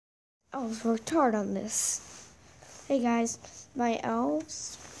elves worked hard on this. Hey guys, my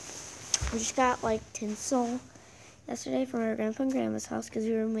elves, we just got like tinsel yesterday from our grandpa and grandma's house because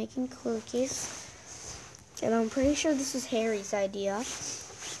we were making cookies. And I'm pretty sure this was Harry's idea.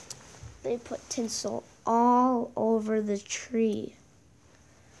 They put tinsel all over the tree.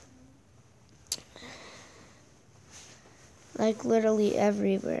 Like literally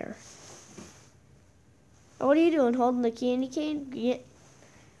everywhere. What are you doing? Holding the candy cane?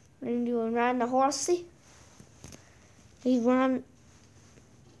 What are you doing? Riding a horsey? He's running.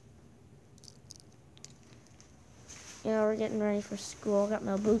 Yeah, we're getting ready for school. Got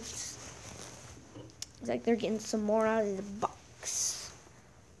my boots. It's like they're getting some more out of the box.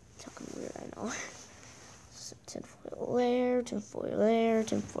 Talking weird, I know. So tinfoil there, tinfoil there,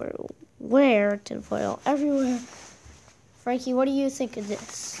 tinfoil where, tinfoil everywhere. Frankie, what do you think of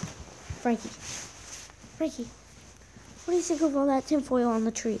this? Frankie, what do you think of all that tinfoil on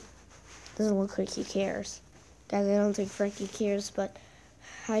the tree? Doesn't look like he cares. Guys, I don't think Frankie cares, but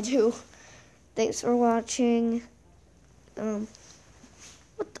I do. Thanks for watching. What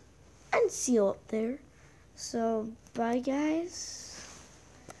the end seal up there. So, bye guys.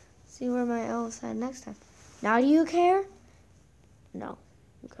 See where my elves head next time. Now do you care? No.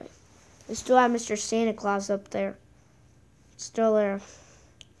 Okay. We still have Mr. Santa Claus up there. Still there.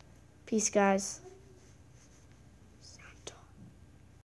 Peace, guys.